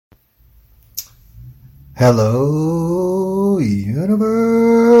Hello, universe!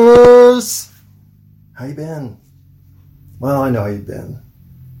 How you been? Well, I know how you've been.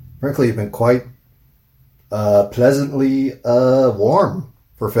 Frankly, you've been quite pleasantly warm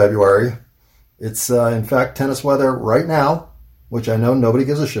for February. It's, in fact, tennis weather right now, which I know nobody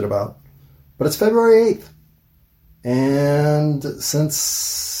gives a shit about. But it's February 8th. And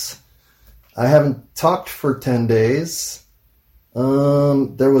since I haven't talked for 10 days,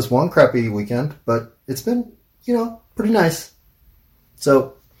 there was one crappy weekend, but it's been, pretty nice.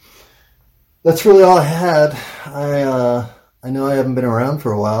 So that's really all I had. I know I haven't been around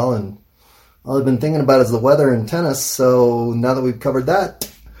for a while, and all I've been thinking about is the weather and tennis. So now that we've covered that,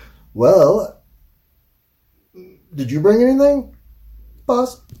 well, did you bring anything?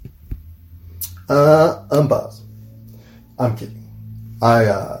 Pause. Unpause. I'm kidding.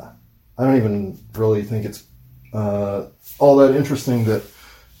 I don't even really think it's all that interesting that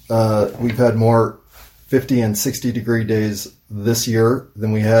we've had more 50 and 60 degree days this year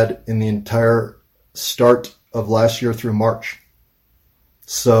than we had in the entire start of last year through March.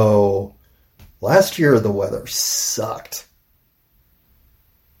 So last year the weather sucked.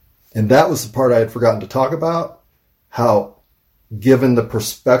 And that was the part I had forgotten to talk about, how given the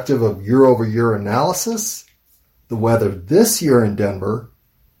perspective of year over year analysis, the weather this year in Denver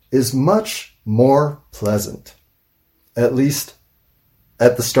is much more pleasant, at least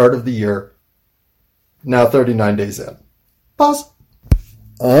at the start of the year, now 39 days in. Pause.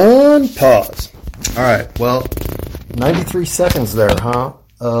 Unpause. All right, well, 93 seconds there,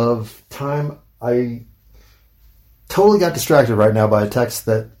 of time. I totally got distracted right now by a text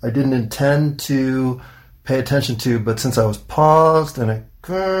that I didn't intend to pay attention to, but since I was paused and I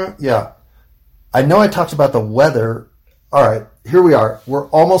know I talked about the weather. All right, here we are. We're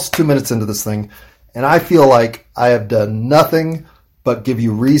almost 2 minutes into this thing, and I feel like I have done nothing but give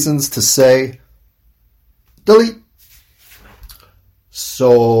you reasons to say, delete.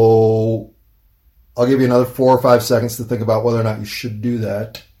 So I'll give you another 4 or 5 seconds to think about whether or not you should do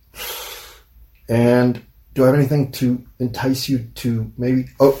that. And do I have anything to entice you to maybe...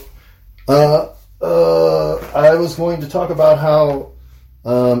 I was going to talk about how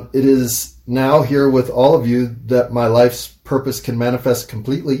it is now here with all of you that my life's purpose can manifest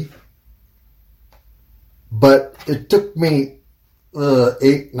completely. But it took me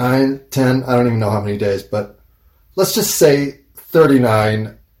 8, 9, 10, I don't even know how many days, but let's just say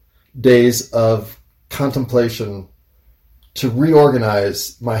 39 days of contemplation to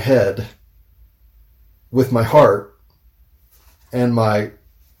reorganize my head with my heart and my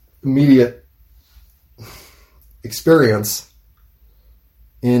immediate experience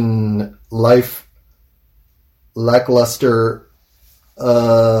in life, lackluster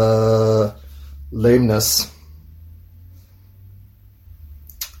lameness.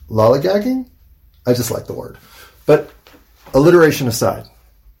 Lollygagging? I just like the word. But alliteration aside,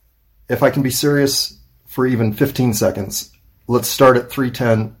 if I can be serious for even 15 seconds, let's start at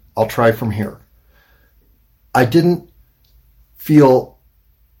 3:10. I'll try from here. I didn't feel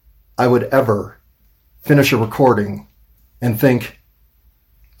I would ever finish a recording and think,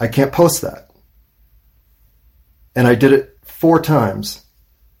 I can't post that. And I did it 4 times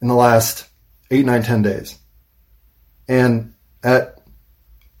in the last 8, 9, 10 days. And at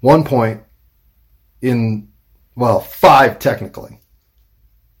one point 5 technically.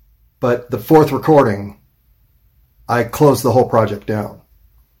 But the 4th recording, I closed the whole project down.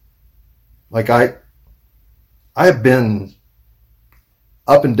 Like I have been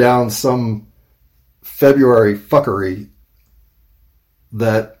up and down some February fuckery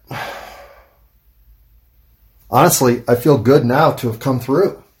that honestly, I feel good now to have come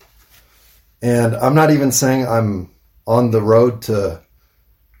through. And I'm not even saying I'm on the road to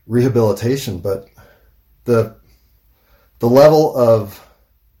rehabilitation, but the level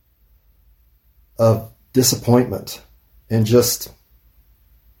of disappointment and just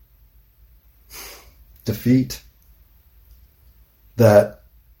defeat that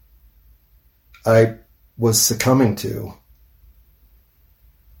I was succumbing to,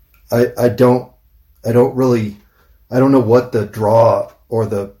 I don't know what the draw or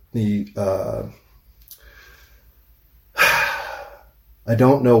the I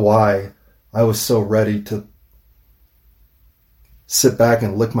don't know why I was so ready to sit back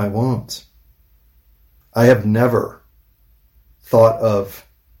and lick my wounds. I have never thought of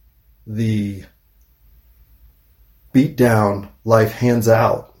the beat down life hands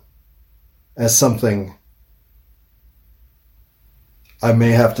out as something I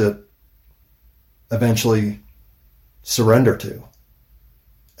may have to eventually surrender to.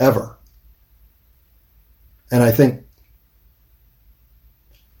 Ever. And I think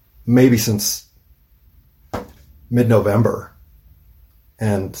maybe since mid-November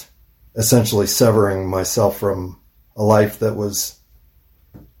and essentially severing myself from a life that was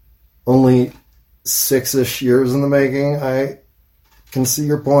only 6-ish years in the making. I can see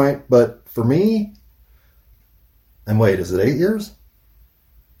your point, but for me, and wait, is it 8 years?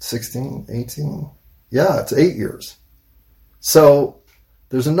 16, 18? Yeah, it's 8 years. So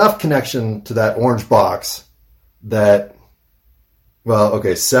there's enough connection to that orange box that, well,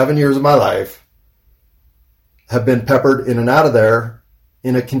 okay, 7 years of my life have been peppered in and out of there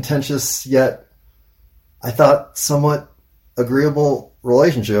in a contentious yet, I thought, somewhat agreeable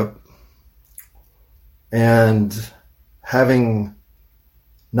relationship. And having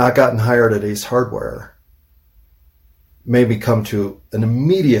not gotten hired at Ace Hardware made me come to an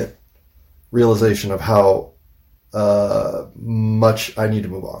immediate realization of how much I need to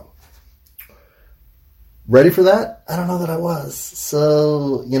move on. Ready for that? I don't know that I was.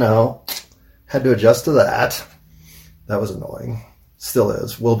 So, had to adjust to that. That was annoying. Still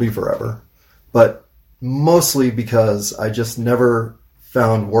is. Will be forever. But mostly because I just never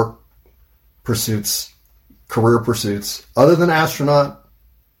found work pursuits, career pursuits, other than astronaut,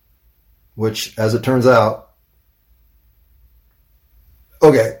 which, as it turns out,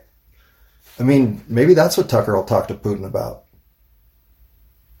 okay, I mean, maybe that's what Tucker will talk to Putin about.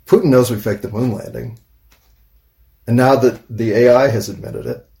 Putin knows we faked the moon landing. And now that the AI has admitted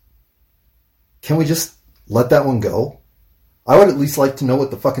it, can we just let that one go? I would at least like to know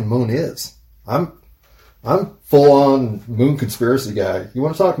what the fucking moon is. I'm full-on moon conspiracy guy. You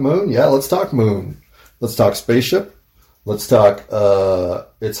want to talk moon? Yeah, let's talk moon. Let's talk spaceship. Let's talk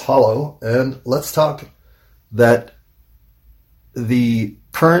it's hollow. And let's talk that the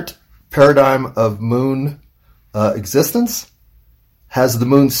current paradigm of moon existence has the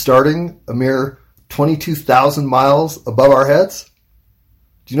moon starting a mere 22,000 miles above our heads.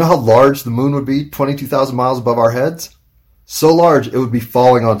 Do you know how large the moon would be 22,000 miles above our heads? So large it would be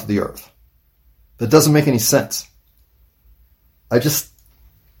falling onto the earth. That doesn't make any sense. I don't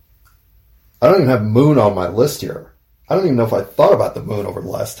even have moon on my list here. I don't even know if I thought about the moon over the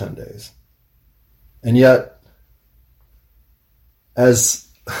last 10 days. And yet, as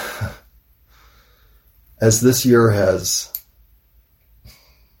this year has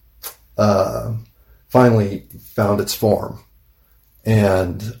finally found its form,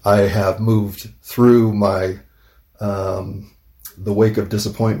 and I have moved through my the wake of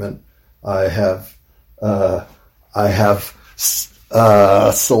disappointment, I have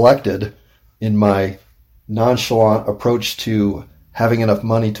selected in my nonchalant approach to having enough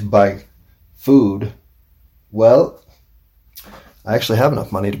money to buy food. Well, I actually have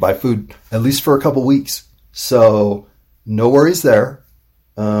enough money to buy food, at least for a couple weeks. So no worries there.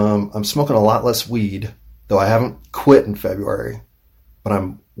 I'm smoking a lot less weed, though I haven't quit in February, but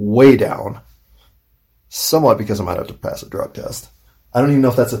I'm way down. Somewhat because I might have to pass a drug test. I don't even know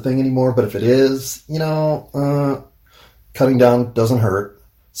if that's a thing anymore, but if it is, cutting down doesn't hurt.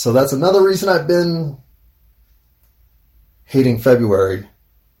 So that's another reason I've been hating February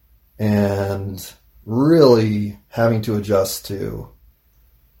and really having to adjust to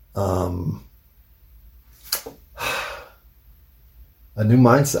a new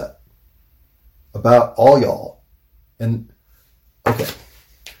mindset about all y'all. And okay,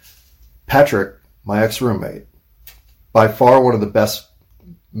 Patrick, my ex-roommate, by far one of the best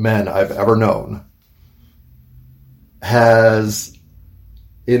men I've ever known, has,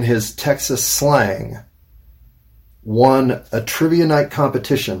 in his Texas slang, won a trivia night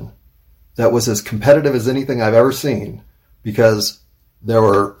competition that was as competitive as anything I've ever seen, because there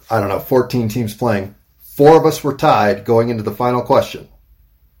were, 14 teams playing. 4 of us were tied going into the final question.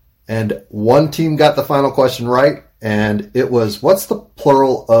 And one team got the final question right, and it was, what's the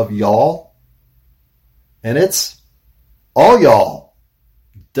plural of y'all? And it's all y'all.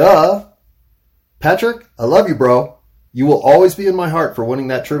 Duh. Patrick, I love you, bro. You will always be in my heart for winning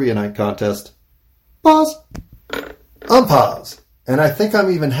that trivia night contest. Pause. Unpause. And I think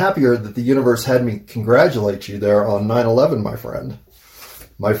I'm even happier that the universe had me congratulate you there on 9/11, my friend.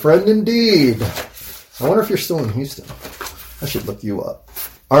 My friend indeed. I wonder if you're still in Houston. I should look you up.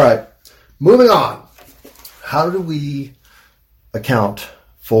 All right. Moving on. How do we account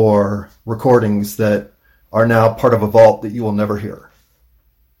for recordings that are now part of a vault that you will never hear?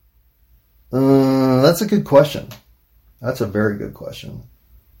 That's a good question. That's a very good question.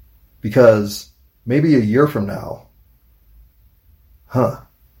 Because maybe a year from now,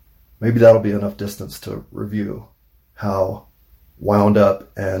 maybe that'll be enough distance to review how wound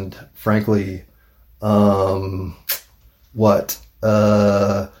up and, frankly, what's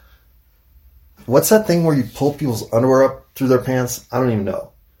that thing where you pull people's underwear up through their pants? I don't even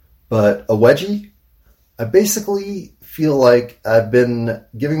know. But a wedgie? I basically feel like I've been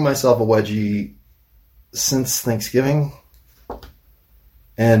giving myself a wedgie since Thanksgiving.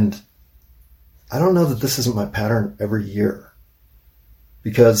 And I don't know that this isn't my pattern every year,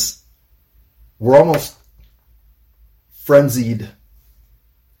 because we're almost frenzied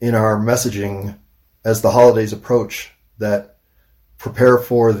in our messaging as the holidays approach that prepare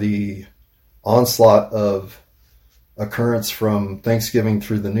for the onslaught of occurrence from Thanksgiving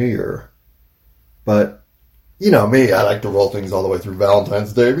through the New Year. But, you know me, I like to roll things all the way through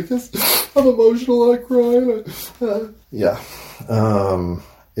Valentine's Day because I'm emotional and I cry.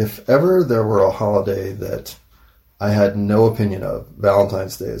 If ever there were a holiday that I had no opinion of,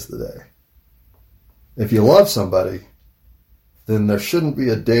 Valentine's Day is the day. If you love somebody, then there shouldn't be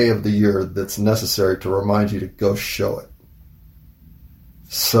a day of the year that's necessary to remind you to go show it.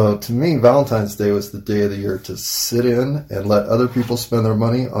 So to me, Valentine's Day was the day of the year to sit in and let other people spend their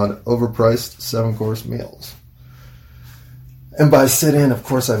money on overpriced 7-course meals. And by sit in, of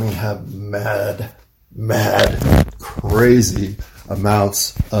course, I mean have mad, crazy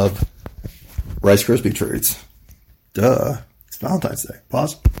amounts of Rice Krispie treats. Duh. It's Valentine's Day.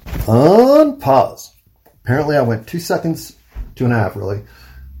 Pause. Unpause. Apparently I went 2 seconds, 2.5 really,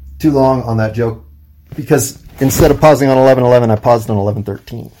 too long on that joke, because instead of pausing on 11:11, I paused on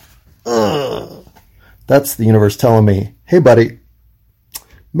 11:13. That's the universe telling me, hey buddy,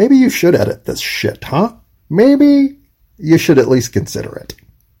 maybe you should edit this shit, huh? Maybe you should at least consider it.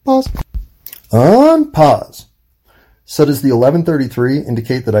 Pause. Unpause. So does the 11:33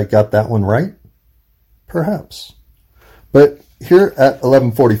 indicate that I got that one right? Perhaps. But here at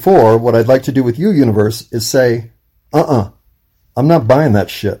 11:44, what I'd like to do with you, universe, is say, I'm not buying that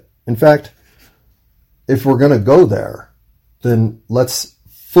shit. In fact, if we're going to go there, then let's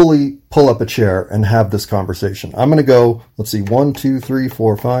fully pull up a chair and have this conversation. I'm going to go, let's see, 1, 2, 3,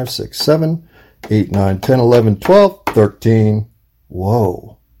 4, 5, 6, 7, 8, 9, 10, 11, 12, 13.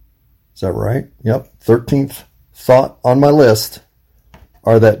 Whoa. Is that right? Yep. 13th thought on my list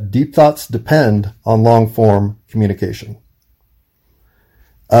are that deep thoughts depend on long-form communication.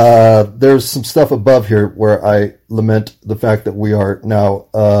 There's some stuff above here where I lament the fact that we are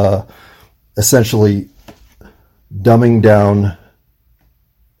now essentially dumbing down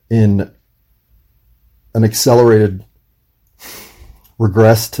in an accelerated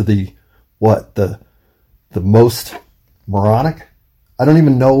regress to the most moronic. I don't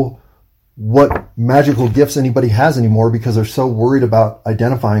even know what magical gifts anybody has anymore because they're so worried about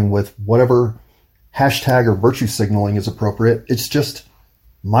identifying with whatever hashtag or virtue signaling is appropriate. It's just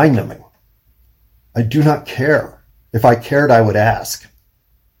mind-numbing. I do not care. If I cared, I would ask.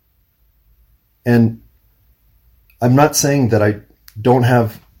 And I'm not saying that I don't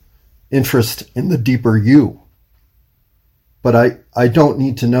have interest in the deeper you, but I don't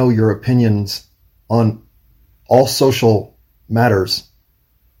need to know your opinions on all social matters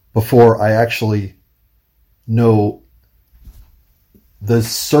before I actually know the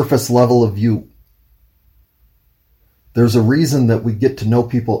surface level of you. There's a reason that we get to know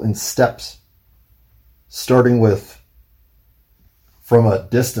people in steps, starting with from a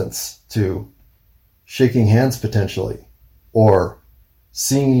distance to shaking hands potentially, or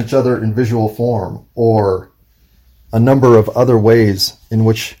seeing each other in visual form, or a number of other ways in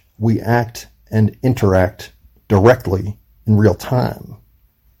which we act and interact directly in real time.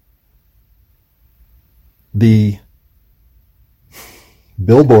 The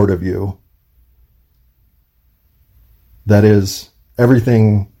billboard of you that is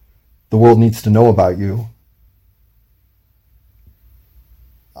everything the world needs to know about you,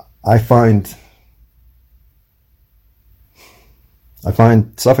 I find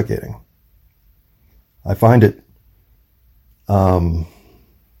suffocating. I find it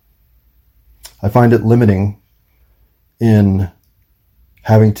limiting in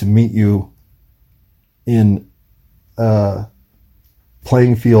having to meet you in a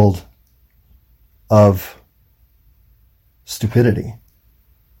playing field of stupidity,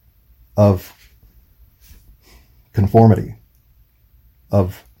 of conformity,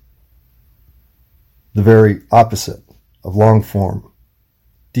 of the very opposite of long form,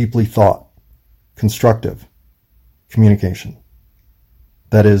 deeply thought, constructive communication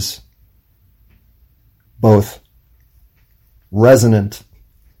that is both resonant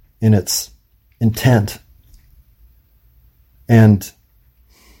in its intent and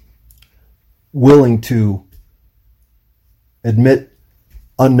willing to admit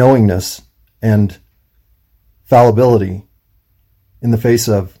unknowingness and fallibility in the face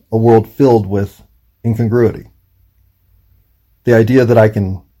of a world filled with incongruity. The idea that I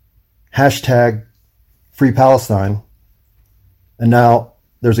can hashtag Free Palestine and now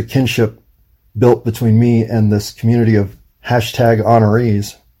there's a kinship built between me and this community of hashtag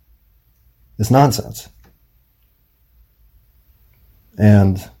honorees is nonsense.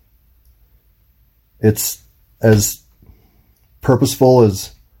 And it's as purposeful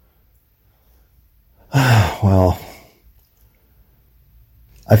as, well,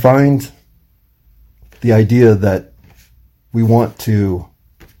 I find the idea that we want to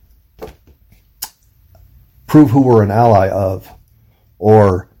prove who we're an ally of,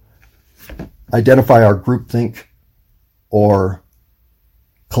 or identify our groupthink, or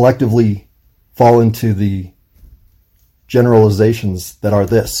collectively fall into the generalizations that are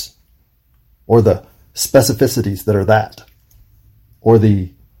this, or the specificities that are that, or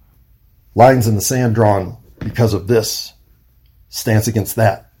the lines in the sand drawn because of this stance against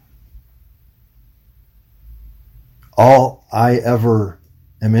that. All I ever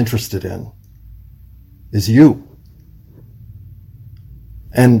am interested in is you.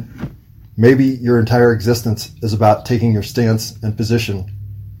 And maybe your entire existence is about taking your stance and position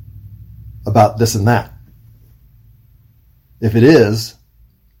about this and that. If it is,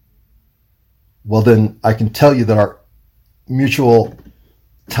 well, then I can tell you that our mutual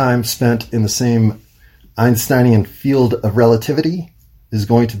time spent in the same Einsteinian field of relativity is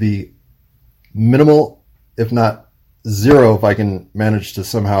going to be minimal, if not zero, if I can manage to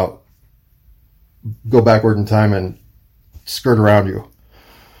somehow go backward in time and skirt around you.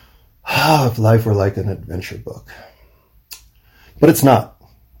 If life were like an adventure book. But it's not.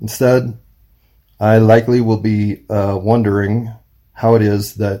 Instead, I likely will be wondering how it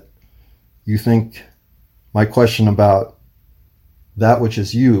is that you think my question about that which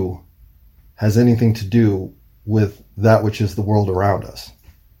is you has anything to do with that which is the world around us.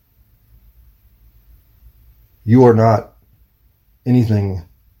 You are not anything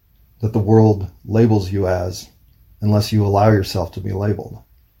that the world labels you as unless you allow yourself to be labeled.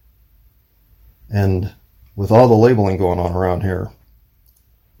 And with all the labeling going on around here,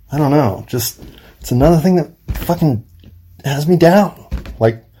 I don't know, just, it's another thing that fucking has me down.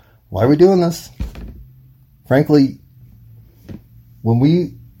 Like, why are we doing this? Frankly, when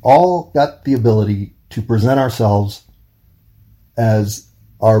we all got the ability to present ourselves as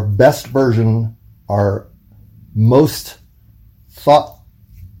our best version, our most thought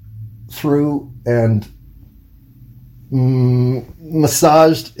through and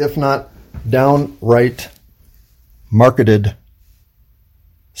massaged, if not downright marketed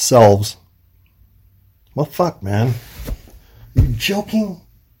selves. Well, fuck, man. Are you joking?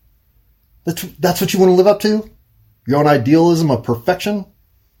 That's what you want to live up to? Your own idealism of perfection?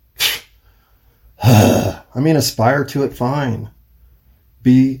 I mean, aspire to it, fine.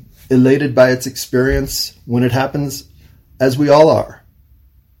 Be elated by its experience when it happens, as we all are.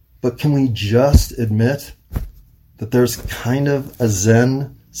 But can we just admit that there's kind of a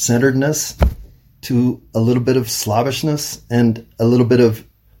Zen-centeredness to a little bit of slobbishness and a little bit of,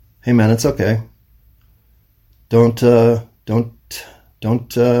 hey man, it's okay. Don't feel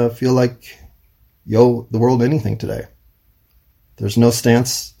like you owe the world anything today. There's no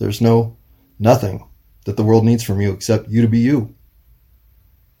stance, there's no nothing that the world needs from you except you to be you.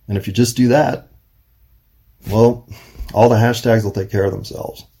 And if you just do that, well, all the hashtags will take care of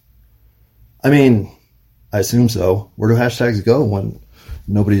themselves. I mean, I assume so. Where do hashtags go when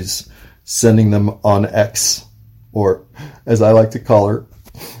nobody's sending them on X, or as I like to call her,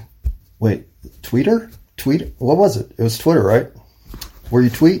 wait, Tweeter? Tweet? What was it? It was Twitter, right? Where you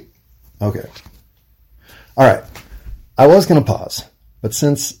tweet? Okay. All right. I was going to pause, but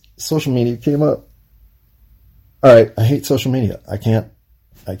since social media came up, all right, I hate social media. I can't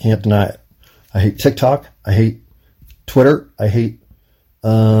deny it. I hate TikTok. I hate Twitter. I hate, do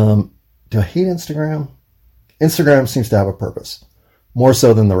I hate Instagram? Instagram seems to have a purpose, more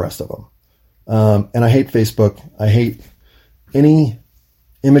so than the rest of them. And I hate Facebook. I hate any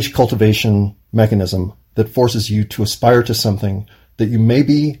image cultivation mechanism that forces you to aspire to something that you may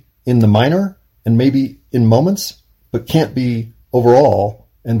be in the minor and maybe in moments, but can't be overall,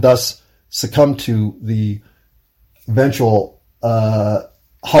 and thus succumb to the eventual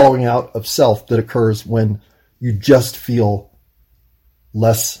hollowing out of self that occurs when you just feel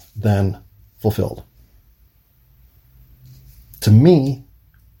less than fulfilled. To me,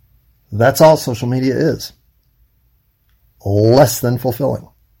 that's all social media is. Less than fulfilling.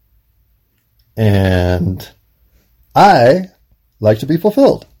 And I like to be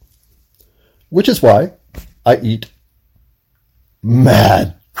fulfilled. Which is why I eat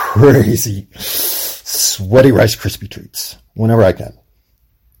mad, crazy, sweaty Rice Krispie treats whenever I can.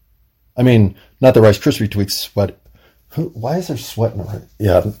 I mean, not the Rice Krispie treats sweat. Why is there sweat in it?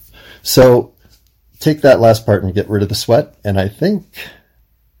 Yeah. So take that last part and get rid of the sweat. And I think,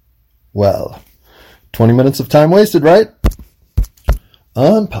 well, 20 minutes of time wasted, right?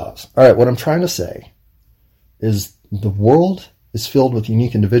 Unpause. All right, what I'm trying to say is the world is filled with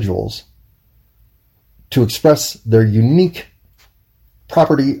unique individuals to express their unique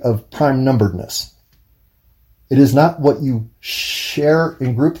property of prime numberedness. It is not what you share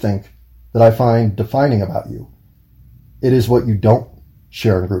in groupthink that I find defining about you. It is what you don't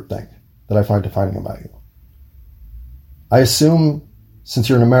share in groupthink that I find defining about you. I assume, since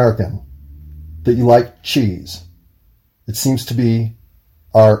you're an American, that you like cheese. It seems to be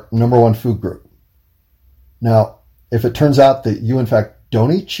our number one food group. Now, if it turns out that you, in fact,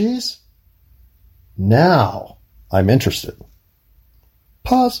 don't eat cheese, now I'm interested.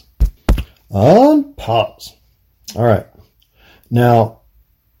 Pause. Unpause. All right. Now,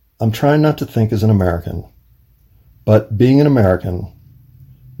 I'm trying not to think as an American, but being an American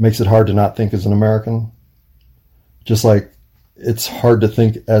makes it hard to not think as an American. Just like it's hard to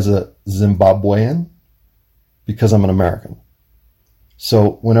think as a Zimbabwean because I'm an American.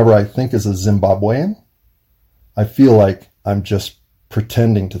 So whenever I think as a Zimbabwean, I feel like I'm just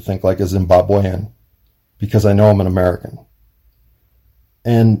pretending to think like a Zimbabwean because I know I'm an American.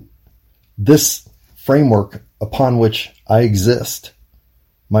 And this framework upon which I exist,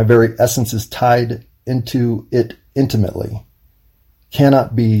 my very essence is tied into it intimately,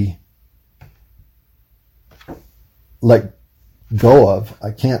 cannot be let go of.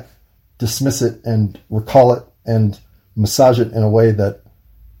 I can't dismiss it and recall it and massage it in a way that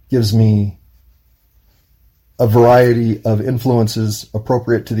gives me a variety of influences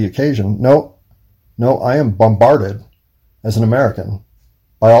appropriate to the occasion. No, I am bombarded as an American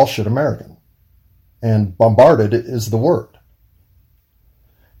by all shit American. And bombarded is the word.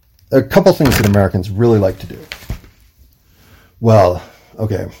 A couple things that Americans really like to do. Well,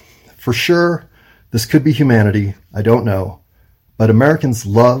 okay, for sure, this could be humanity. I don't know. But Americans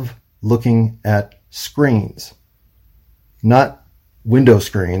love looking at screens. Not window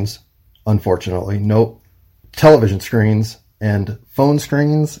screens, unfortunately. No, television screens and phone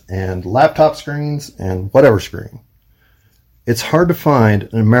screens and laptop screens and whatever screen. It's hard to find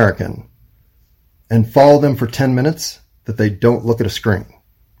an American and follow them for 10 minutes that they don't look at a screen.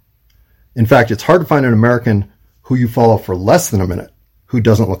 In fact, it's hard to find an American who you follow for less than a minute who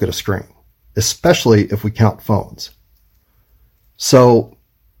doesn't look at a screen, especially if we count phones. So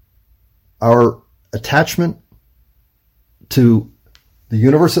our attachment to the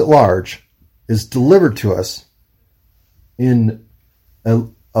universe at large is delivered to us in a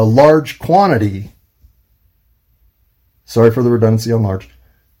large quantity. Sorry for the redundancy on large.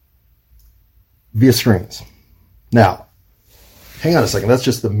 Via screens. Now, hang on a second. That's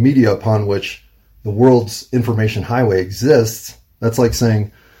just the media upon which the world's information highway exists. That's like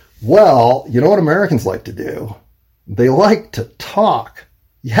saying, well, you know what Americans like to do? They like to talk.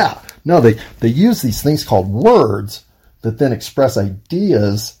 Yeah. No, they use these things called words that then express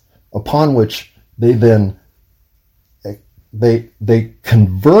ideas upon which they then they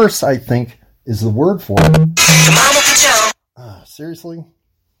converse, I think, is the word for it. Seriously?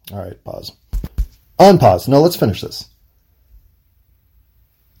 All right, pause. Unpause. No, let's finish this.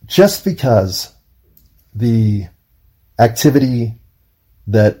 Just because the activity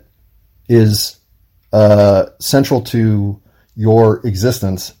that is central to your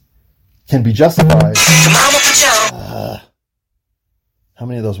existence can be justified. How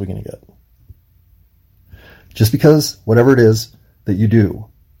many of those are we going to get? Just because whatever it is that you do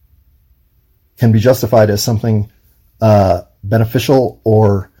can be justified as something beneficial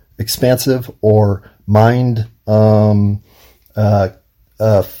or expansive or mind food.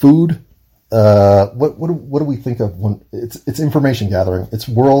 What do we think of when it's information gathering? It's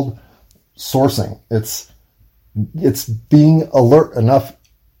world sourcing. It's being alert enough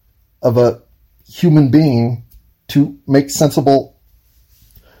of a human being to make sensible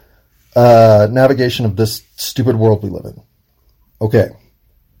navigation of this stupid world we live in. Okay.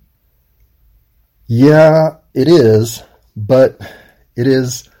 Yeah, it is, but it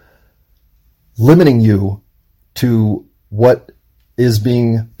is limiting you to what is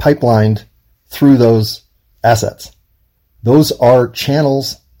being pipelined through those assets. Those are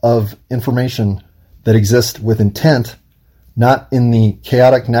channels of information that exist with intent, not in the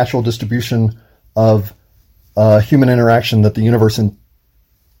chaotic natural distribution of human interaction that the universe and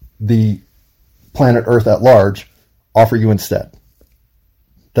the planet Earth at large offer you instead.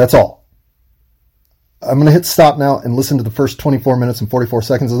 That's all. I'm going to hit stop now and listen to the first 24 minutes and 44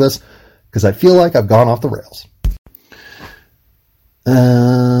 seconds of this because I feel like I've gone off the rails.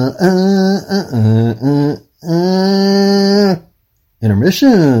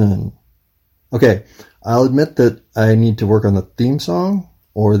 Intermission. Okay, I'll admit that I need to work on the theme song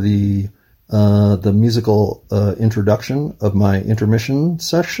or the the musical introduction of my intermission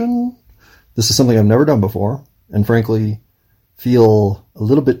session. This is something I've never done before, and frankly, feel a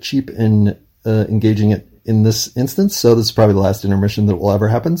little bit cheap in engaging it in this instance. So this is probably the last intermission that will ever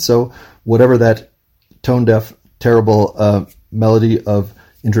happen. So whatever that tone-deaf, terrible melody of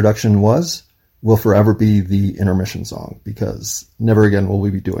introduction was, will forever be the intermission song, because never again will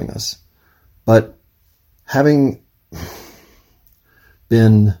we be doing this. But having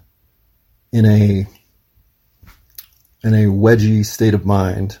been in a wedgy state of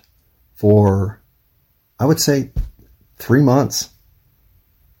mind for, I would say, 3 months.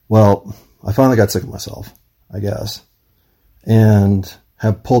 Well, I finally got sick of myself, I guess, and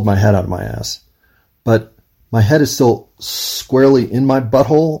have pulled my head out of my ass. But my head is still squarely in my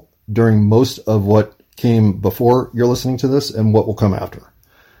butthole during most of what came before you're listening to this and what will come after.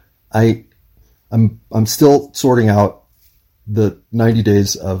 I'm still sorting out the 90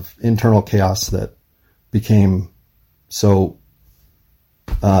 days of internal chaos that became so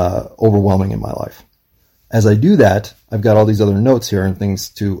overwhelming in my life. As I do that, I've got all these other notes here and things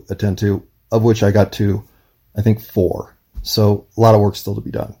to attend to, of which I got to, I think, 4. So a lot of work still to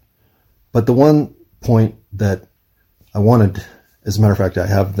be done. But the one point that I wanted, as a matter of fact, I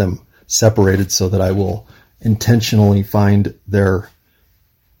have them separated so that I will intentionally find their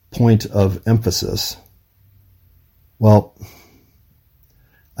point of emphasis. Well,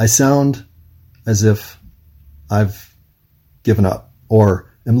 I sound as if I've given up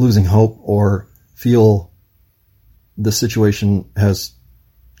or am losing hope or feel the situation is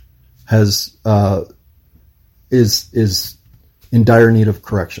in dire need of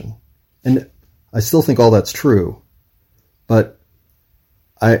correction. And I still think all that's true, but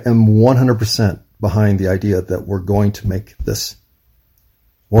I am 100% behind the idea that we're going to make this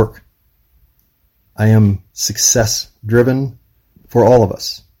work. I am success driven for all of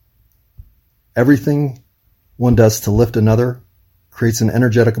us. Everything one does to lift another creates an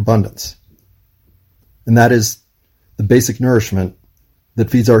energetic abundance. And that is the basic nourishment that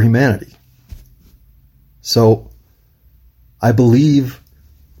feeds our humanity. So I believe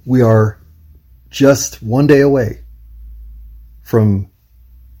we are just one day away from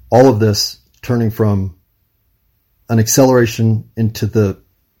all of this turning from an acceleration into the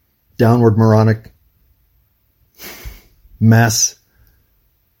downward moronic mass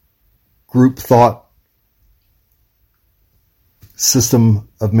group thought system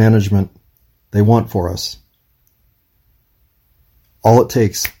of management they want for us. All it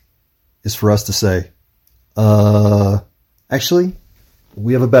takes is for us to say, actually,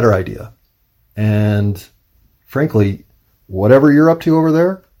 we have a better idea. And frankly, whatever you're up to over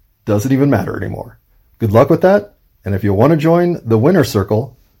there doesn't even matter anymore. Good luck with that. And if you want to join the winner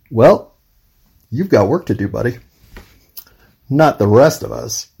circle, well, you've got work to do, buddy. Not the rest of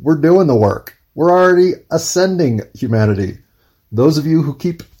us. We're doing the work. We're already ascending humanity. Those of you who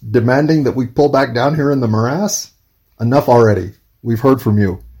keep demanding that we pull back down here in the morass, enough already. We've heard from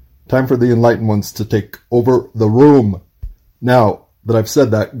you. Time for the enlightened ones to take over the room. Now that I've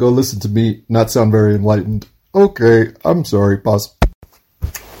said that, go listen to me not sound very enlightened. Okay, I'm sorry, pause.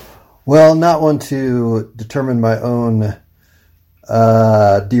 Well, not one to determine my own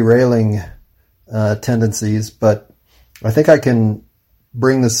derailing tendencies, but I think I can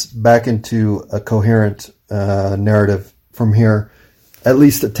bring this back into a coherent narrative from here, at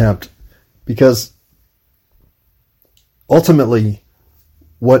least attempt, because ultimately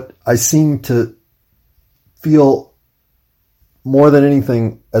what I seem to feel more than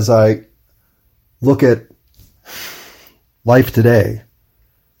anything as I look at life today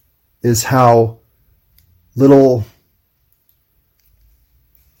is how little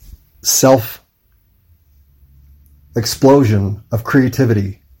self-explosion of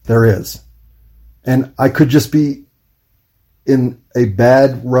creativity there is. And I could just be in a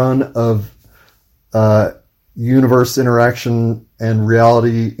bad run of universe interaction and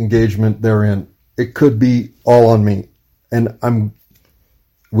reality engagement therein. It could be all on me. And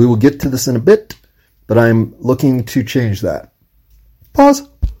we will get to this in a bit, but I'm looking to change that. Pause.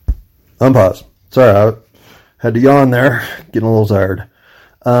 Unpause. Sorry, I had to yawn there. Getting a little tired.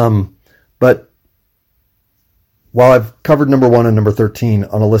 But while I've covered number 1 and number 13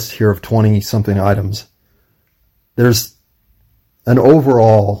 on a list here of 20-something items, there's an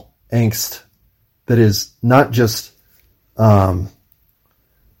overall angst that is not just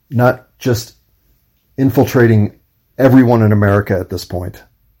infiltrating everyone in America at this point,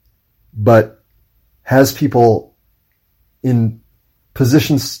 but has people in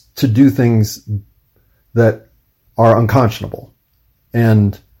positions to do things that are unconscionable.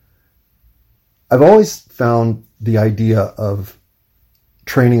 And I've always found the idea of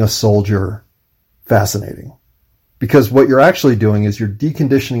training a soldier fascinating. Because what you're actually doing is you're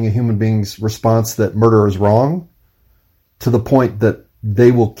deconditioning a human being's response that murder is wrong to the point that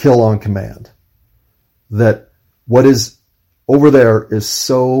they will kill on command. That what is over there is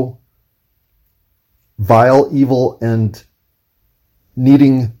so vile, evil, and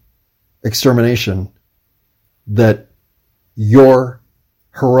needing extermination that your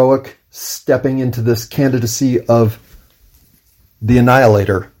heroic stepping into this candidacy of the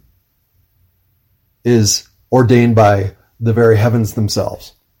annihilator is ordained by the very heavens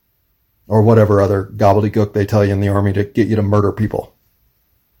themselves, or whatever other gobbledygook they tell you in the army to get you to murder people.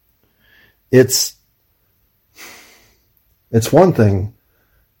 It's one thing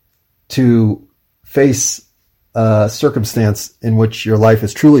to face a circumstance in which your life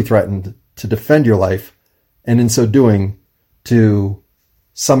is truly threatened, to defend your life, and in so doing, to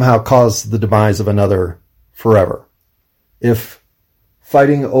somehow cause the demise of another forever. If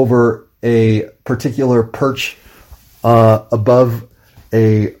fighting over a particular perch above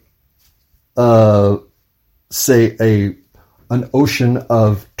an ocean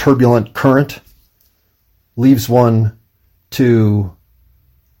of turbulent current leaves one to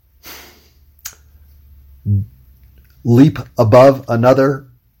leap above another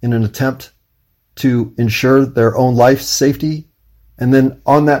in an attempt to ensure their own life's safety, and then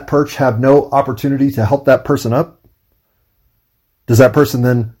on that perch have no opportunity to help that person up, does that person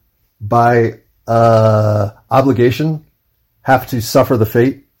then, by obligation, have to suffer the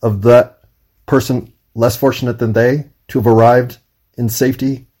fate of that person less fortunate than they to have arrived in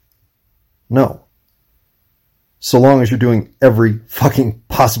safety? No. So long as you're doing every fucking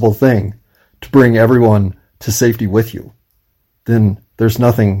possible thing to bring everyone to safety with you, then there's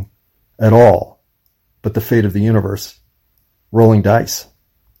nothing at all but the fate of the universe rolling dice.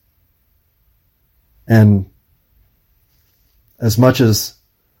 And as much as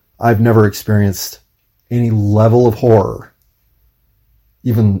I've never experienced any level of horror,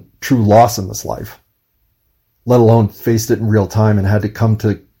 even true loss in this life, let alone faced it in real time and had to come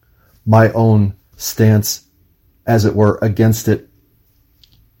to my own stance, as it were, against it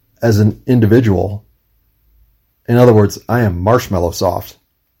as an individual. In other words, I am marshmallow soft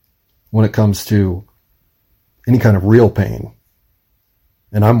when it comes to any kind of real pain.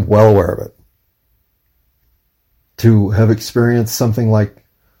 And I'm well aware of it. To have experienced something like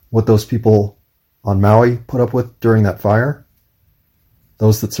what those people on Maui put up with during that fire,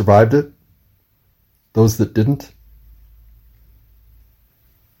 those that survived it, those that didn't,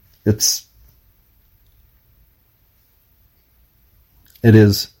 it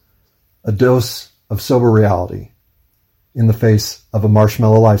is a dose of sober reality in the face of a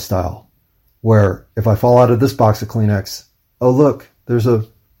marshmallow lifestyle, where if I fall out of this box of Kleenex, oh look, there's a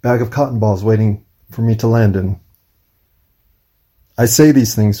bag of cotton balls waiting for me to land in. I say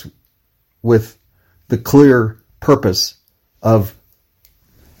these things with the clear purpose of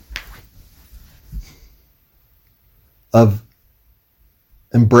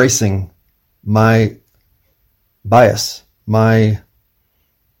embracing my bias, my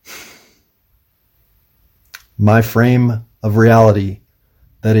frame of reality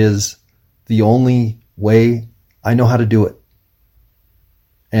that is the only way I know how to do it.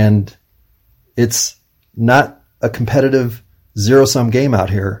 And it's not a competitive zero-sum game out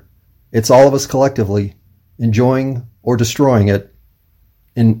here. It's all of us collectively enjoying or destroying it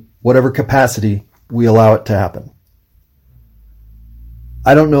in whatever capacity we allow it to happen.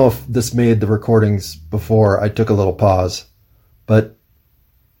 I don't know if this made the recordings before I took a little pause, but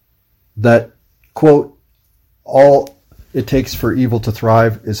that quote, all it takes for evil to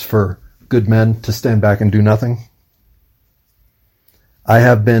thrive is for good men to stand back and do nothing. I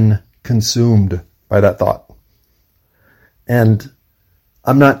have been consumed by that thought. And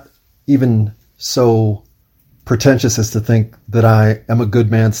I'm not even so pretentious as to think that I am a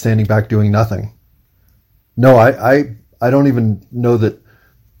good man standing back doing nothing. No, I don't even know that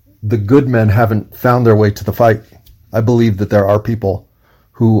the good men haven't found their way to the fight. I believe that there are people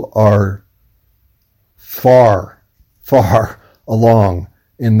who are far, far along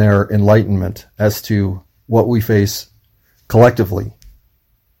in their enlightenment as to what we face collectively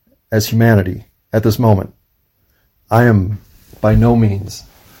as humanity at this moment. I am by no means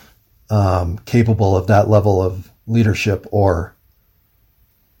capable of that level of leadership or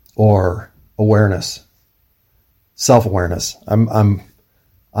awareness, self-awareness.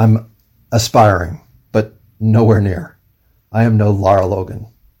 I'm aspiring, but nowhere near. I am no Lara Logan.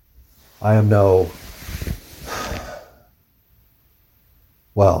 I am no,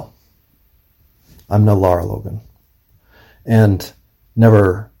 I'm no Lara Logan. And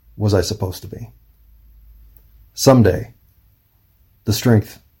never was I supposed to be. Someday, the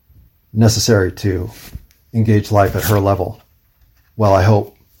strength necessary to engage life at her level. Well, I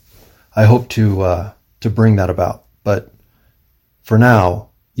hope to bring that about. But for now,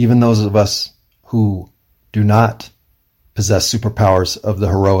 even those of us who do not possess superpowers of the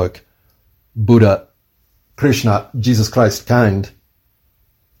heroic Buddha, Krishna, Jesus Christ kind,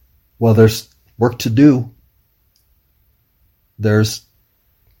 well, there's work to do. There's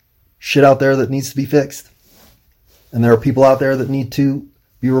shit out there that needs to be fixed. And there are people out there that need to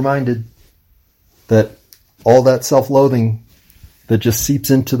be reminded that all that self-loathing that just seeps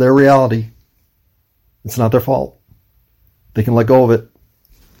into their reality, it's not their fault. They can let go of it.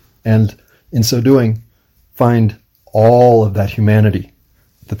 And in so doing, find all of that humanity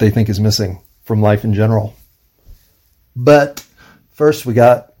that they think is missing from life in general. But first we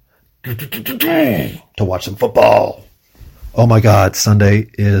got to watch some football. Oh my God, Sunday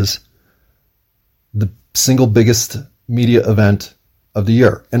is the single biggest media event of the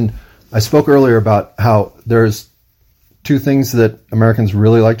year. And I spoke earlier about how there's two things that Americans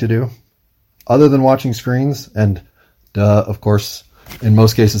really like to do other than watching screens. And of course, in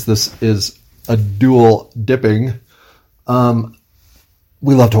most cases, this is a dual dipping.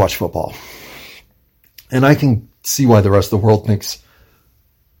 We love to watch football. And I can see why the rest of the world thinks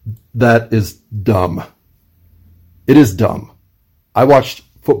that is dumb. It is dumb. I watched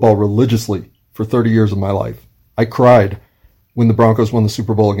football religiously for 30 years of my life. I cried when the Broncos won the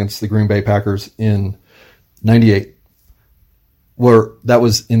Super Bowl against the Green Bay Packers in 98. Where that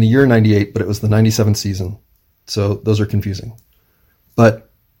was in the year 98, but it was the 97 season. So those are confusing.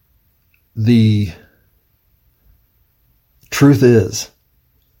 But the truth is,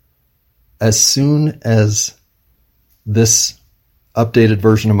 as soon as this updated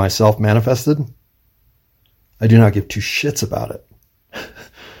version of myself manifested, I do not give two shits about it.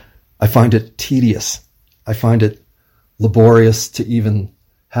 I find it tedious. I find it laborious to even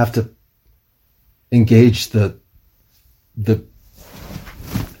have to engage the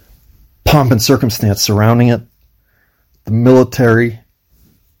pomp and circumstance surrounding it. The military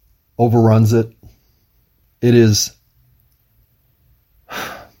overruns it. It is,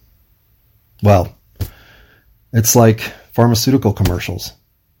 well, it's like pharmaceutical commercials.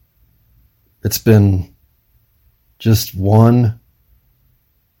 It's been just one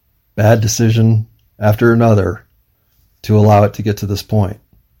bad decision after another to allow it to get to this point.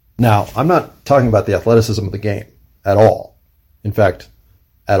 Now, I'm not talking about the athleticism of the game at all. In fact,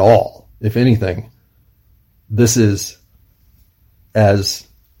 at all. If anything, this is as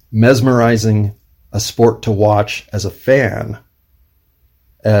mesmerizing a sport to watch as a fan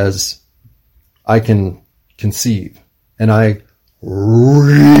as I can conceive. And I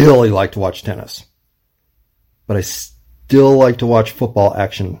really like to watch tennis. But I still like to watch football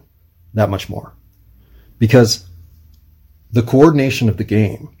action that much more. Because the coordination of the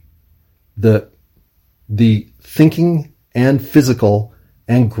game, the thinking and physical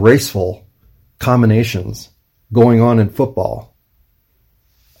and graceful combinations going on in football.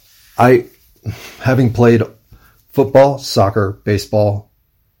 Having played football, soccer, baseball,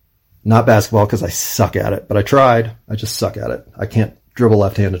 not basketball because I suck at it, but I tried. I just suck at it. I can't dribble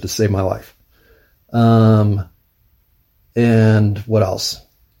left-handed to save my life. And what else?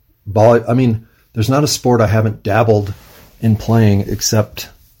 There's not a sport I haven't dabbled in playing except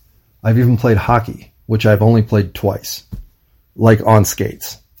I've even played hockey, which I've only played twice, like on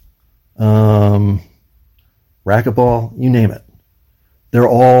skates. Racquetball, you name it. They're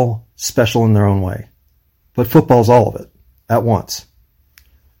all special in their own way. But football's all of it at once.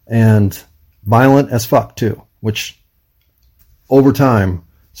 And violent as fuck, too, which over time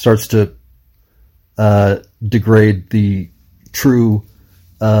starts to degrade the true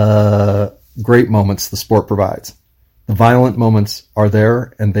great moments the sport provides. The violent moments are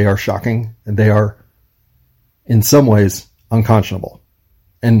there, and they are shocking, and they are, in some ways, unconscionable.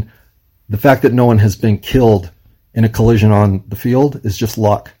 And the fact that no one has been killed in a collision on the field is just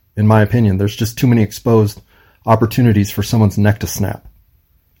luck, in my opinion. There's just too many exposed opportunities for someone's neck to snap.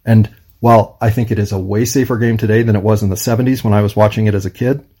 And while I think it is a way safer game today than it was in the 70s when I was watching it as a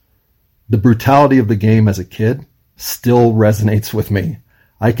kid, the brutality of the game as a kid still resonates with me.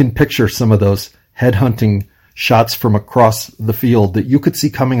 I can picture some of those headhunting shots from across the field that you could see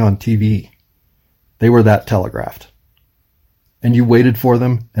coming on TV. They were that telegraphed. And you waited for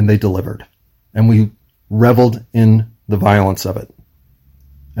them, and they delivered. And we reveled in the violence of it.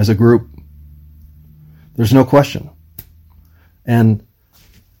 As a group, there's no question. And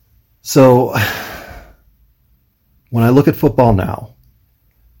so, when I look at football now,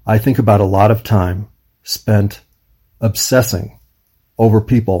 I think about a lot of time spent obsessing over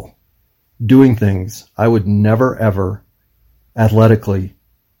people doing things I would never, ever athletically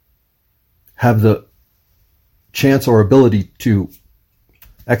have the chance or ability to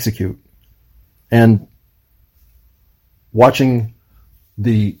execute. And watching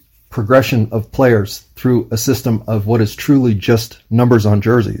the progression of players through a system of what is truly just numbers on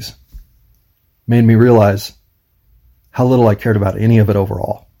jerseys made me realize how little I cared about any of it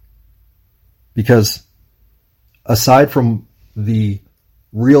overall. Because aside from the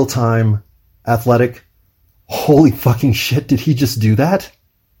real-time athletic, holy fucking shit, did he just do that?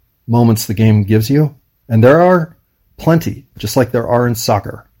 Moments the game gives you. And there are plenty, just like there are in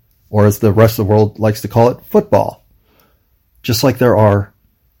soccer, or as the rest of the world likes to call it, football. Just like there are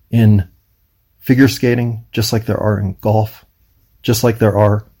in figure skating, just like there are in golf, just like there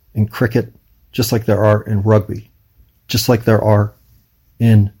are in cricket, just like there are in rugby, just like there are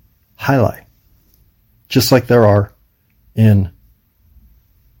in highlight, just like there are in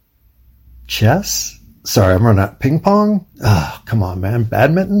chess. Sorry, I'm running out. Ping pong? Oh, come on, man.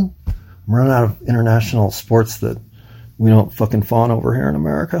 Badminton? I'm running out of international sports that we don't fucking fawn over here in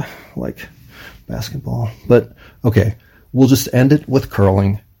America, like basketball. But, okay, we'll just end it with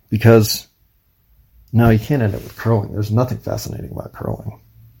curling, because no, you can't end it with curling. There's nothing fascinating about curling.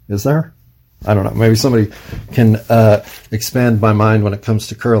 Is there? I don't know. Maybe somebody can expand my mind when it comes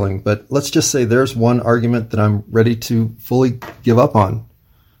to curling. But let's just say there's one argument that I'm ready to fully give up on,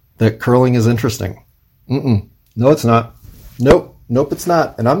 that curling is interesting. No, it's not. Nope, it's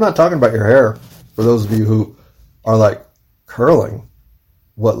not. And I'm not talking about your hair, for those of you who are like, curling?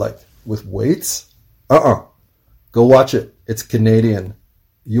 What, like with weights? Go watch it. It's Canadian.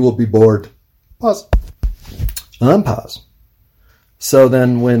 You will be bored. Pause. Unpause. So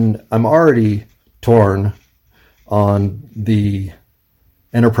then when I'm already torn on the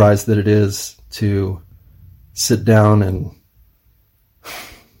enterprise that it is to sit down and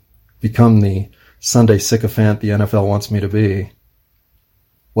become the Sunday sycophant the NFL wants me to be,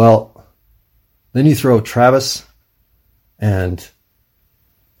 well, then you throw Travis, and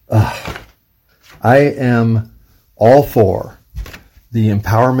I am all for the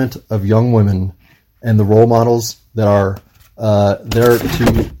empowerment of young women and the role models that are there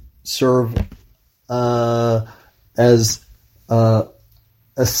to serve as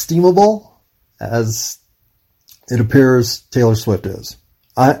esteemable as it appears Taylor Swift is.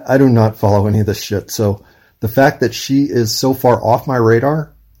 I do not follow any of this shit. So the fact that she is so far off my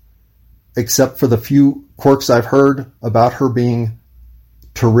radar, except for the few quirks I've heard about her being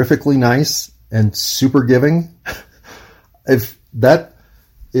terrifically nice and super giving, if that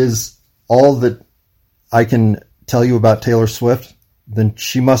is all that I can tell you about Taylor Swift, then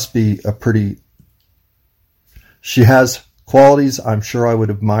she must be she has qualities I'm sure I would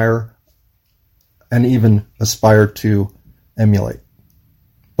admire and even aspire to emulate.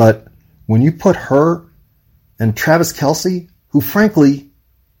 But when you put her and Travis Kelce, who frankly,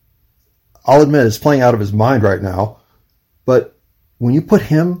 I'll admit is playing out of his mind right now, but when you put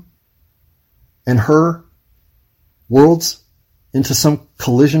him and her worlds into some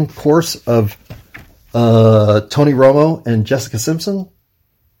collision course of Tony Romo and Jessica Simpson,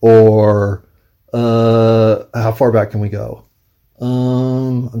 or how far back can we go?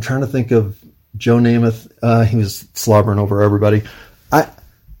 I'm trying to think of Joe Namath. He was slobbering over everybody.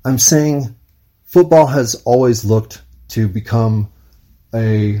 I'm saying football has always looked to become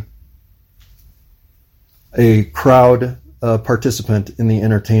a crowd participant in the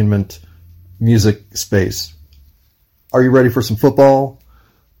entertainment music space. Are you ready for some football?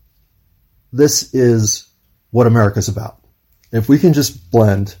 This is what America's about. If we can just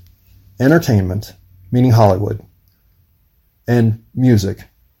blend entertainment, meaning Hollywood, and music,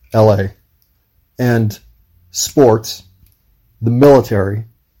 LA, and sports, the military,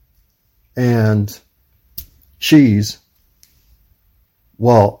 and cheese,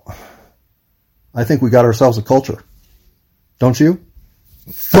 well, I think we got ourselves a culture. Don't you?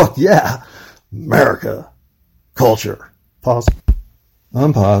 Fuck yeah. America. Culture. Pause.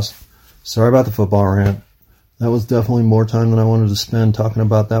 Unpause. Sorry about the football rant. That was definitely more time than I wanted to spend talking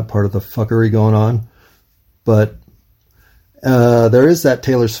about that part of the fuckery going on. But there is that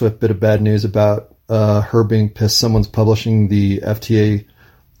Taylor Swift bit of bad news about her being pissed someone's publishing the FTA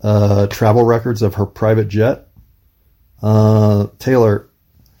travel records of her private jet. Taylor,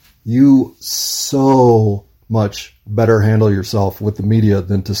 you so much better handle yourself with the media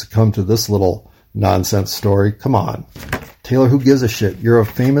than to succumb to this little nonsense story. Come on. Taylor, who gives a shit? You're a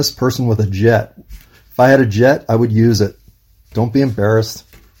famous person with a jet. If I had a jet, I would use it. Don't be embarrassed.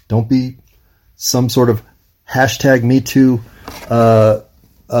 Don't be some sort of hashtag Me Too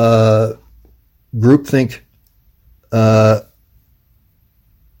groupthink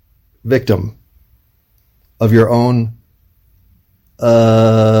victim of your own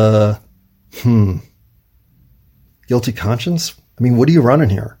Guilty conscience? I mean, what are you running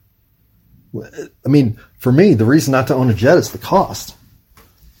here? I mean, for me, the reason not to own a jet is the cost.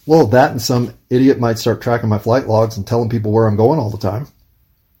 Well, that and some idiot might start tracking my flight logs and telling people where I'm going all the time.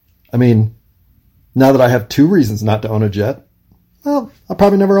 I mean, now that I have 2 reasons not to own a jet, well, I'll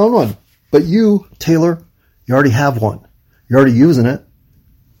probably never own one. But you, Taylor, you already have one. You're already using it.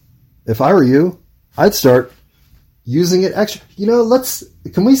 If I were you, I'd start using it extra. You know,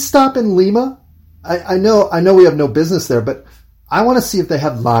 can we stop in Lima? I know we have no business there, but I want to see if they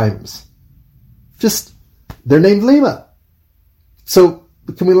have limes. They're named Lima. So,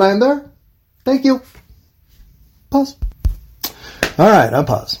 can we land there? Thank you. Pause. All right, I'll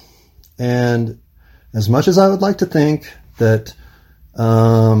pause. And as much as I would like to think that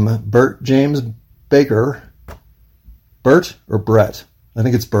Bert James Baker, Bert or Brett? I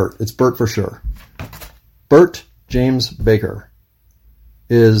think it's Bert. It's Bert for sure. Bert James Baker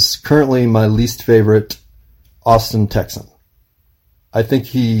is currently my least favorite Austin Texan. I think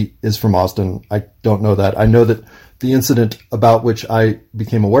he is from Austin. I don't know that. I know that the incident about which I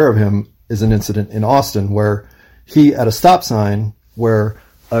became aware of him is an incident in Austin where he, at a stop sign where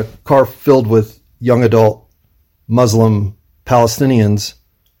a car filled with young adult Muslim Palestinians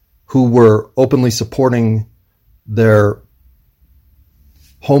who were openly supporting their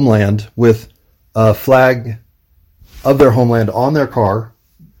homeland with a flag of their homeland on their car,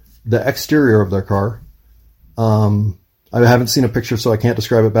 the exterior of their car. I haven't seen a picture, so I can't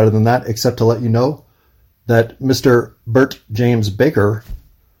describe it better than that, except to let you know that Mr. Bert James Baker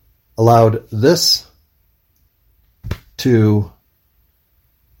allowed this to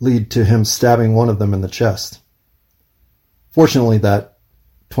lead to him stabbing one of them in the chest. Fortunately, that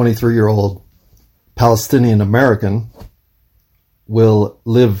 23-year-old Palestinian American will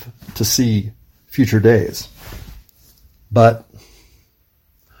live to see future days. But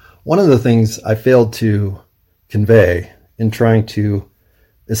one of the things I failed to convey in trying to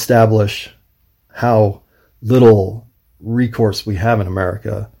establish how little recourse we have in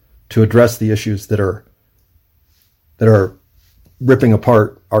America to address the issues that are ripping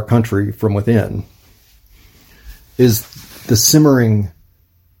apart our country from within is the simmering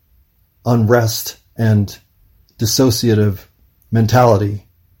unrest and dissociative mentality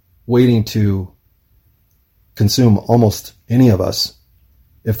waiting to consume almost any of us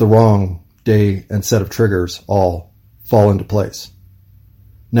if the wrong day and set of triggers all fall into place.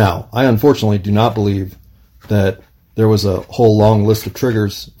 Now, I unfortunately do not believe that there was a whole long list of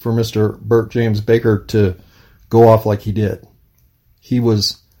triggers for Mr. Bert James Baker to go off like he did. He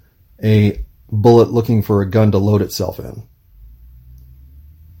was a bullet looking for a gun to load itself in.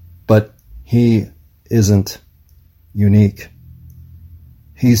 But he isn't unique.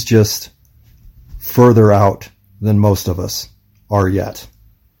 He's just further out than most of us are yet.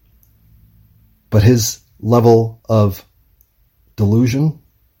 But his level of delusion,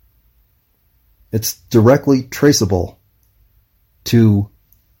 it's directly traceable to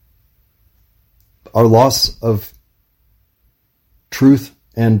our loss of truth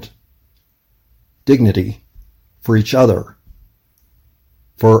and dignity for each other,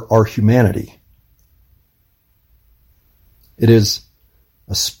 for our humanity. It is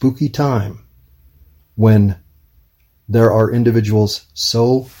a spooky time when there are individuals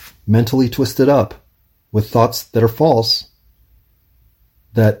so mentally twisted up with thoughts that are false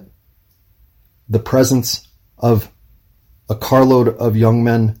that the presence of a carload of young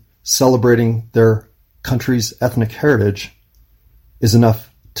men celebrating their country's ethnic heritage is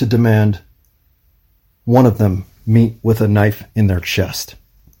enough to demand one of them meet with a knife in their chest.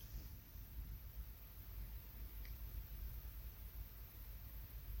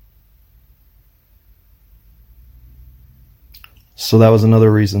 So that was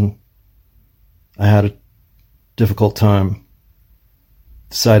another reason I had a difficult time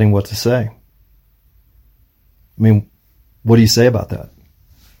deciding what to say. I mean, what do you say about that?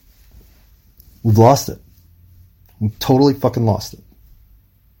 We've lost it. We've totally fucking lost it.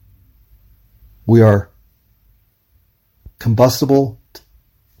 We are combustible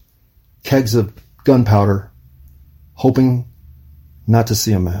kegs of gunpowder hoping not to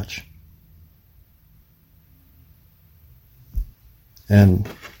see a match. And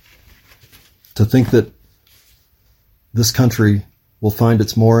to think that this country will find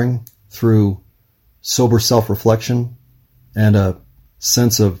its mooring through sober self-reflection and a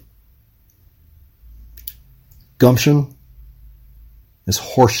sense of gumption is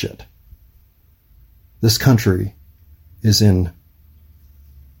horseshit. This country is in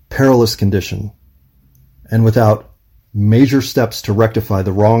perilous condition, and without major steps to rectify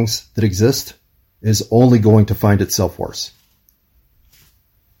the wrongs that exist, is only going to find itself worse.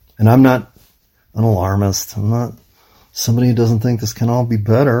 And I'm not an alarmist. I'm not somebody who doesn't think this can all be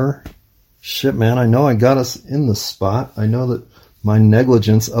better. Shit, man, I know I got us in this spot. I know that my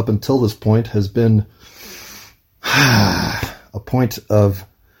negligence up until this point has been a point of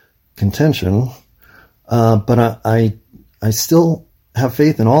contention. But I still have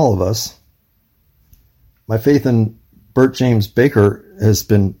faith in all of us. My faith in Bert James Baker has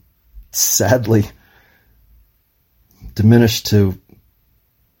been sadly diminished to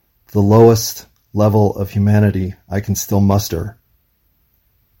the lowest level of humanity I can still muster.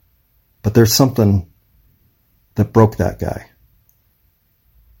 But there's something that broke that guy.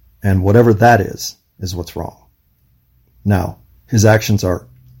 And whatever that is what's wrong. Now, his actions are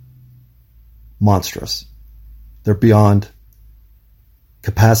monstrous. They're beyond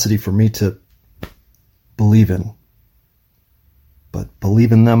capacity for me to believe in. But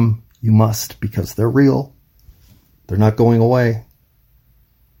believe in them you must, because they're real. They're not going away.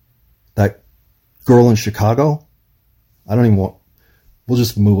 That girl in Chicago, we'll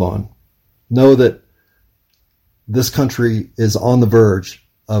just move on. Know that this country is on the verge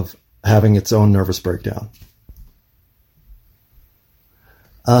of having its own nervous breakdown.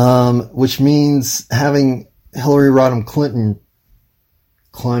 Which means having Hillary Rodham Clinton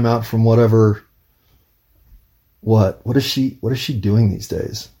climb out from whatever. What is she doing these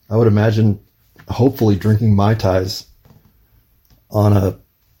days? I would imagine, hopefully, drinking Mai Tais on a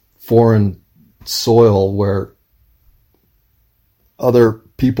foreign soil where other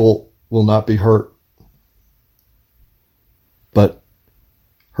people will not be hurt. But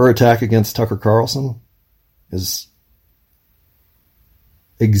her attack against Tucker Carlson is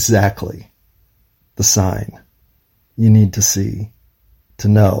exactly the sign you need to see to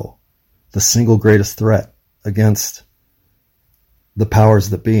know the single greatest threat against the powers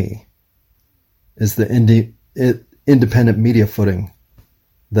that be is the independent media footing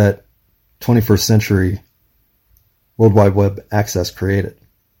that 21st century World Wide Web access created.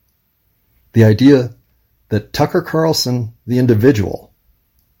 The idea that Tucker Carlson, the individual,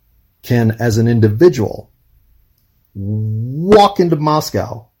 can, as an individual, walk into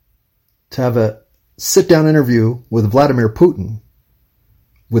Moscow to have a sit-down interview with Vladimir Putin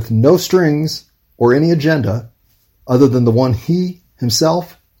with no strings or any agenda other than the one he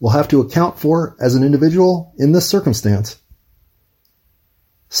himself will have to account for as an individual in this circumstance,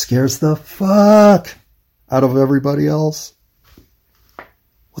 scares the fuck out of everybody else.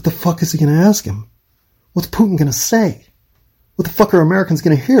 What the fuck is he going to ask him? What's Putin going to say? What the fuck are Americans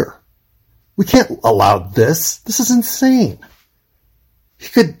going to hear? We can't allow this. This is insane. He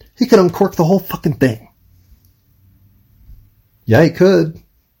could uncork the whole fucking thing. Yeah, he could.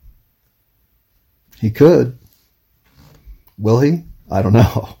 He could. Will he? I don't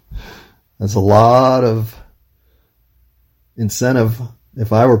know. That's a lot of incentive,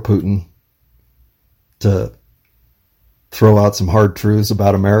 if I were Putin, to throw out some hard truths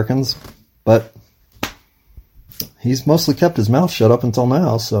about Americans. But he's mostly kept his mouth shut up until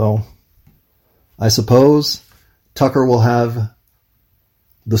now, so I suppose Tucker will have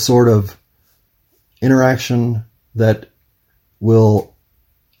the sort of interaction that will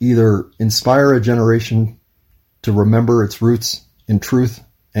either inspire a generation to remember its roots in truth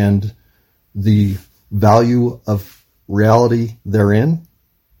and the value of reality therein,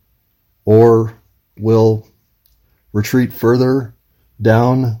 or will retreat further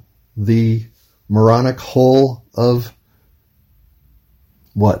down the moronic hole of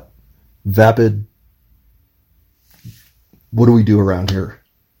what? Vapid. What do we do around here?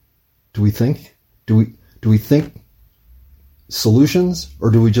 Do we think? Do we think solutions, or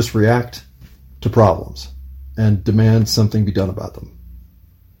do we just react to problems and demand something be done about them?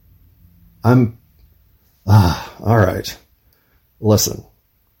 All right. Listen,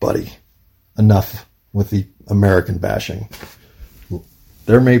 buddy, enough with the American bashing.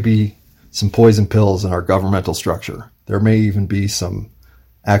 There may be some poison pills in our governmental structure. There may even be some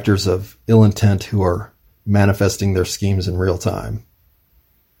actors of ill intent who are manifesting their schemes in real time.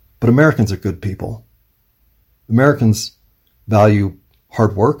 But Americans are good people. Americans value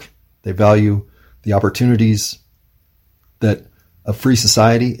hard work. They value the opportunities that a free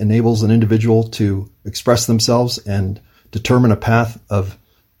society enables an individual to express themselves and determine a path of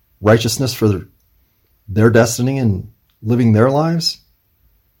righteousness for their destiny and living their lives.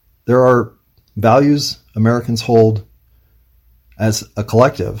 There are values Americans hold as a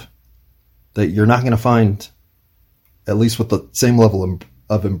collective that you're not going to find, at least with the same level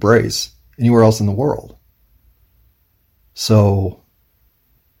of embrace, anywhere else in the world. So,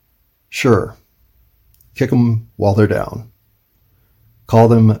 sure, kick them while they're down. Call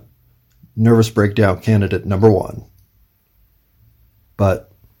them nervous breakdown candidate number one.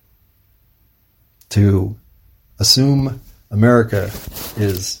 But to assume America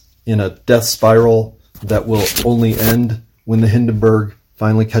is in a death spiral that will only end when the Hindenburg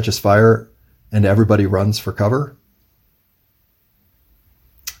finally catches fire and everybody runs for cover,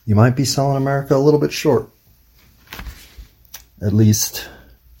 you might be selling America a little bit short. At least,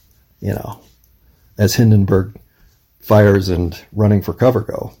 as Hindenburg fires and running for cover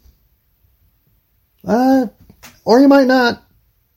go. Or you might not.